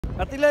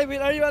Atilay,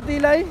 where are you,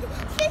 Atilay?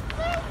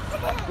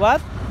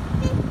 What?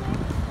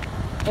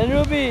 And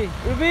Ruby?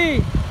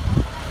 Ruby?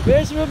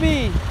 Where's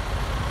Ruby?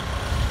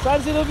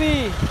 Saan si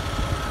Ruby?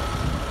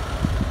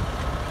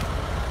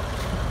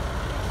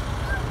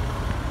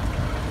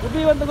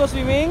 Ruby, want to go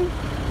swimming?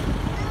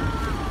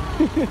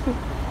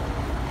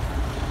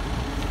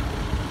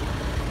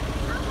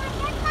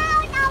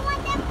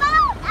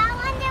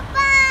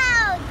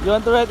 You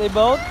want to ride a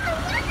boat?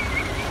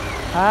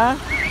 Huh?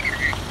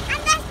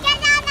 Let's get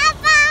on a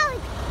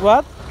boat!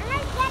 What?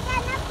 Let's get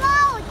on a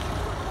boat!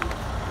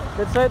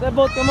 Let's ride a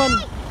boat, come on.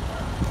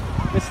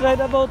 Let's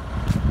ride a boat.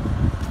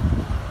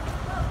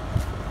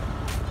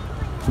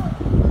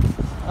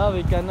 Oh,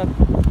 we cannot.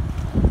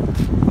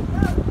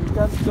 We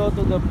can't go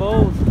to the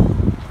boat.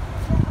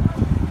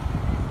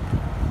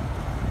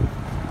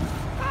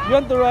 You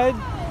want to ride?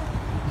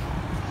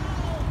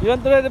 You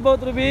want to ride a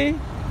boat, Ruby?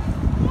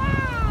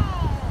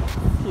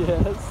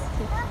 Yes.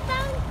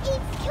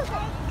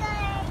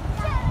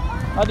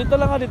 Ah, dito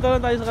lang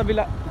tayo sa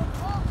kabila.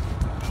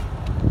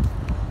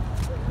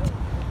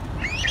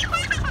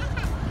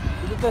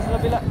 Dito tayo sa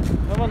kabila.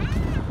 Come on.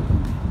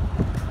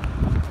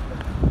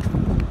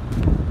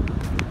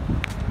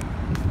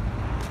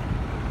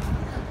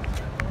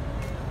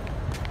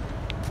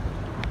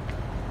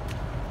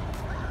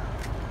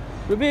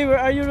 Ruby,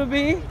 where are you,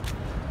 Ruby?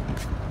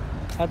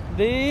 At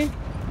the...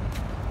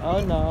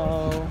 Oh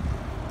no.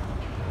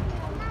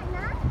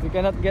 We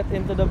cannot get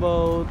into the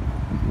boat.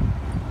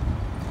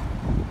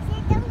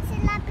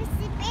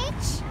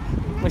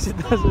 Sit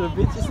down to the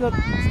beach. It's not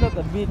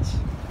a beach.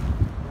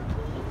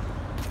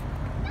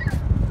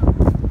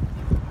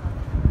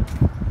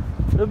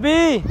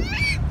 Ruby!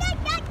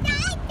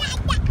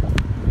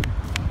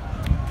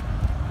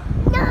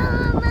 No,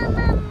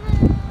 Mama.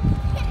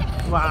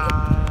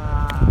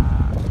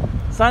 Wow!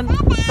 Saan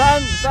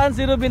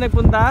si Ruby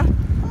nagpunta?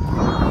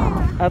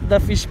 At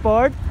the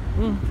Fishport?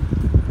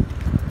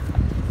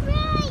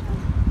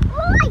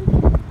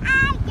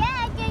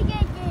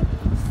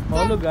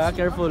 Hulog ah,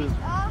 careful.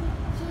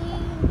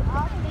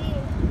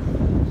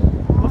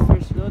 Oh,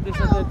 fish, no? There's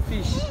a dead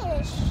fish.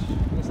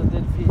 There's a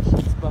dead fish.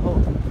 It's baho.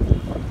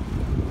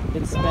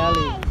 It's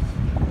smelly.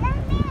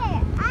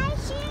 I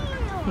see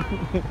you.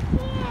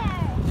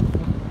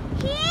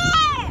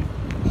 Here.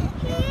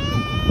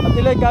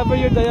 Atilay, cover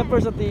your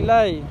diapers,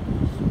 Atilay.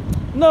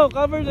 No,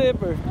 cover the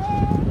diaper.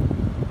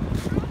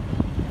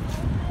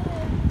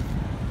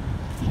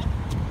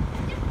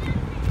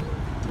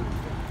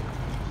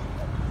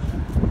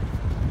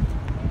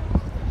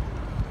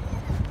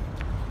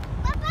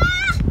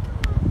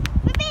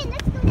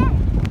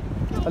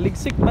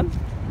 Paligsik man.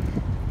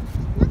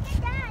 Look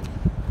at that.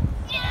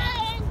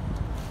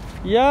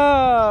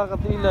 Yak,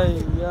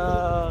 Atilay.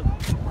 Yak.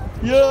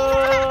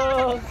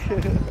 Yak.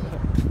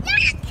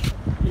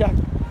 Yak.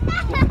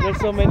 There's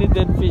so many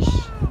dead fish.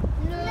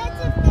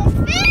 Lots of dead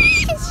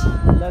fish.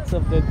 Lots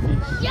of dead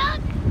fish.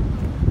 Yuck.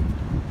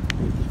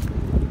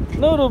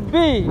 No,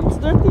 Ruby,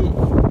 it's dirty.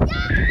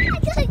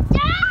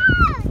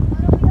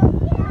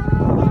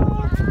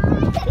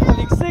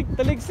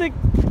 Taligsik.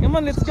 Come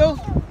on, let's go.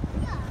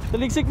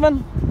 Taligsik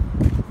man.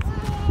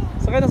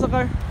 Sakay na sa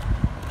car.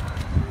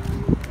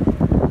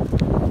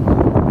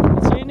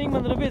 It's raining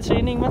man, Ruby. It's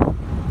raining man.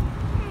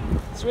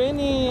 It's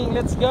raining.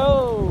 Let's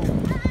go.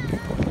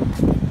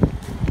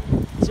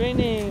 It's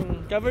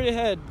raining. Cover your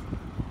head.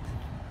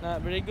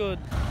 Nah, very good.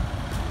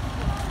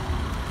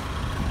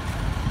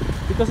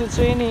 Because it's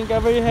raining,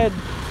 cover your head.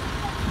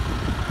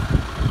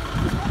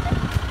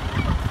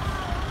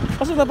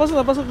 Pasok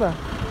na.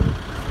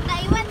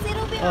 Naiwan si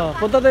Ruby. Oh,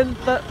 punta tayo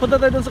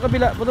dun sa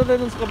kabila.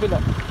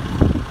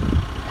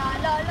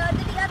 Lala,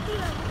 dali ati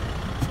lang.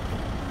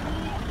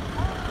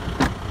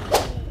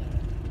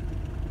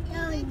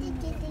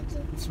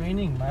 It's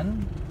raining,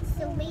 man.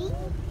 It's a rain.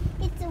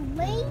 It's a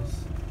rain.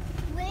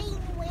 Rain.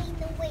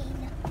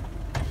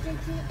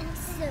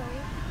 So.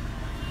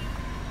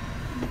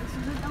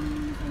 Sunod ang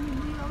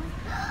libo.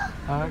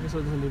 Ah,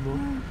 kasunod sa libo.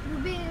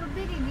 Ruby,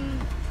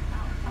 hindi.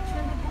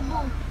 Actually,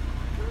 po.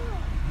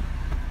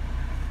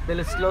 Okay,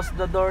 let's close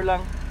the door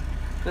lang.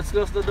 Let's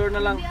close the door na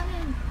lang.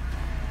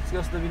 Let's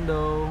close the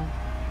window.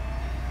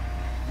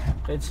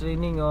 It's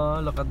raining, oh.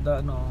 Look at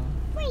the,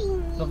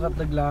 look at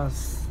the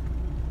glass.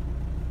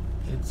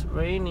 It's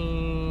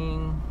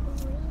raining.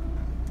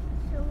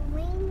 So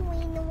rain.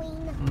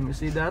 You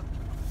see that?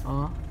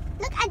 Oh.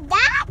 Look at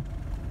that!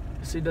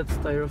 You see that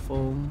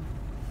styrofoam?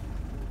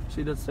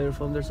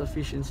 There's a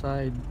fish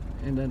inside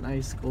and an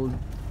ice cold.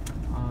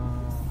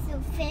 So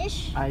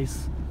fish?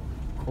 Ice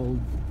cold.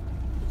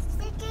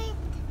 Second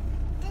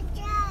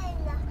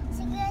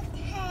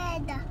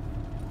head.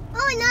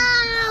 Oh no!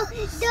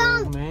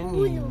 So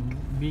many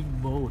big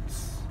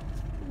boats.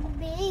 So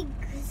big.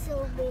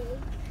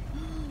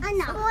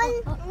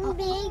 One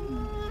big.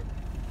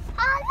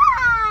 Oh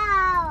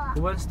no!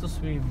 Who wants to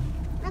swim?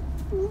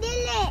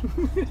 Dili.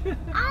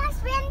 I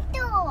swim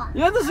too.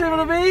 You want to swim,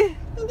 Ruby?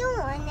 I don't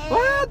want it.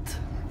 What?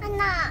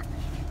 Anak.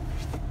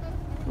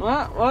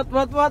 What,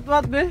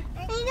 be?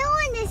 I don't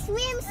want to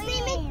swim.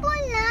 Swimming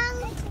pool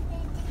lang.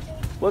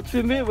 What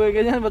swim be? Boy,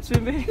 ganyan, what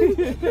swim be? Hey,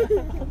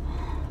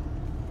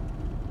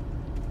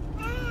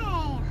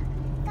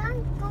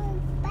 don't go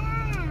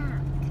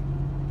back.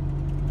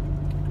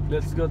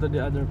 Let's go to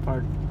the other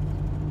part.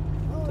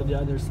 To the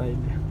other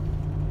side.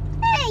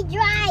 Hey,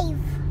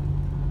 drive.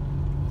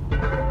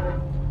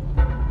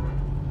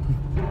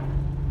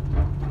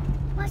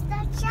 What's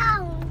that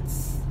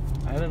sounds?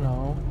 I don't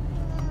know.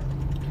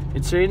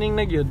 It's raining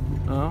na good.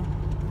 Oh?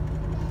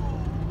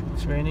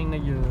 It's raining na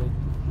good.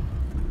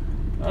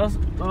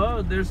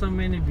 Oh, there's so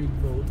many big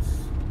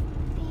boats.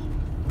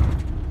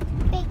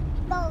 Big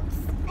boats.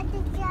 I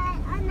think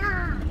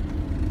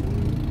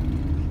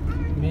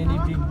Many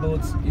big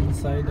boats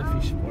inside the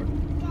fish port.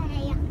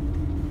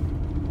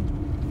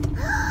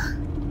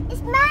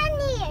 It's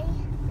money.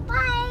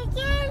 Why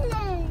again?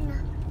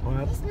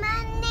 What? It's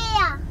money.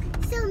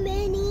 So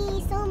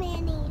many. So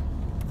many.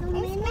 So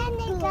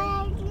many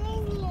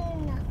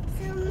garden.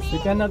 So many. We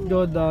cannot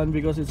go down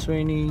because it's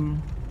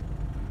raining.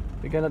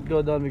 We cannot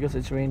go down because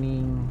it's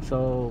raining.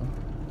 So,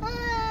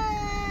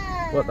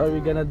 what are we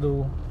gonna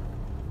do?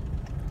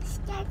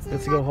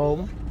 Let's go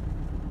home.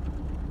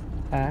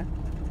 Huh?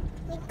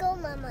 Let's go,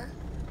 Mama.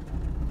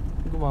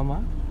 Go, Mama.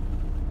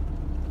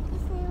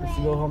 Let's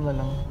go home na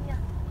lang.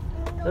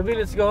 Sabi,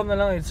 let's go home na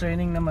lang. It's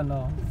raining naman,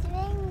 oh. It's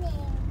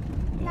raining.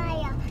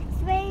 Naya, it's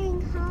raining,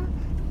 huh?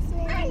 It's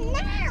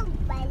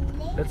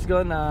raining. Let's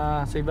go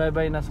na. Say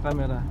bye-bye na sa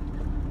camera.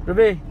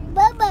 Ruby!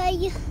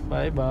 Bye-bye.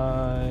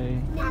 Bye-bye.